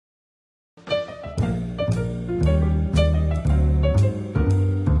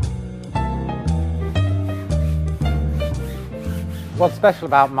What's special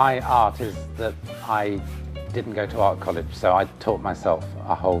about my art is that I didn't go to art college, so I taught myself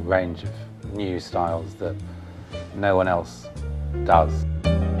a whole range of new styles that no one else does.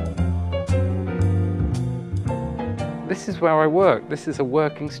 This is where I work. This is a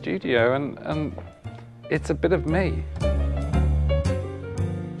working studio, and it's a bit of me.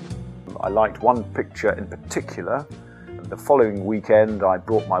 I liked one picture in particular. The following weekend I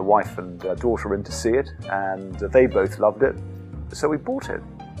brought my wife and daughter in to see it, and they both loved it, so we bought it.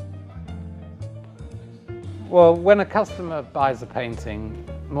 Well, when a customer buys a painting,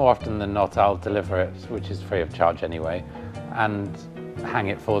 more often than not I'll deliver it, which is free of charge anyway, and hang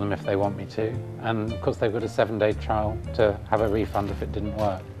it for them if they want me to. And of course they've got a 7-day trial to have a refund if it didn't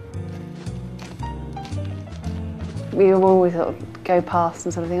work. We will always sort of go past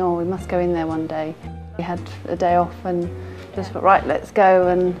and sort of think, oh, we must go in there one day. We had a day off and just thought, right, let's go,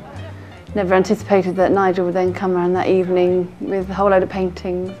 and never anticipated that Nigel would then come around that evening with a whole load of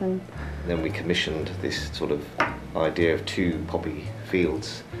paintings. And then we commissioned this sort of idea of 2 poppy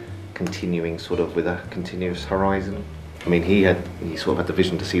fields continuing sort of with a continuous horizon. I mean, he sort of had the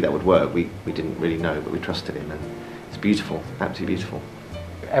vision to see that would work. We didn't really know, but we trusted him, and it's beautiful, absolutely beautiful.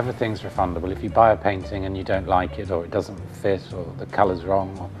 Everything's refundable. If you buy a painting and you don't like it, or it doesn't fit, or the colour's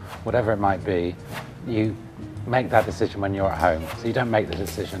wrong, or whatever it might be, you make that decision when you're at home. So you don't make the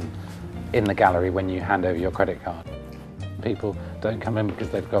decision in the gallery when you hand over your credit card. People don't come in because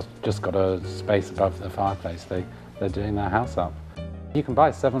they've just got a space above the fireplace. They're doing their house up. You can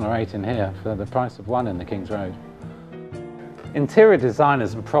buy 7 or 8 in here for the price of 1 in the King's Road. Interior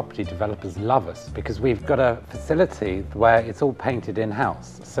designers and property developers love us because we've got a facility where it's all painted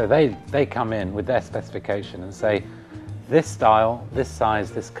in-house. So they come in with their specification and say, this style, this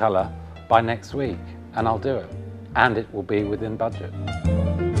size, this colour, by next week, and I'll do it. And it will be within budget.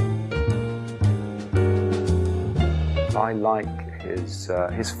 I like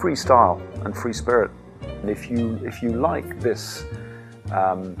his free style and free spirit. And if you like this,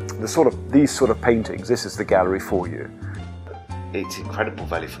 these sort of paintings, this is the gallery for you. It's incredible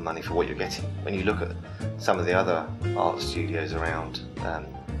value for money for what you're getting. When you look at some of the other art studios around,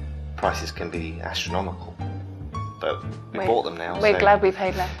 prices can be astronomical. But we bought them now. We're glad we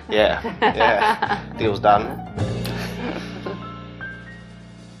paid less. Yeah, deal's done.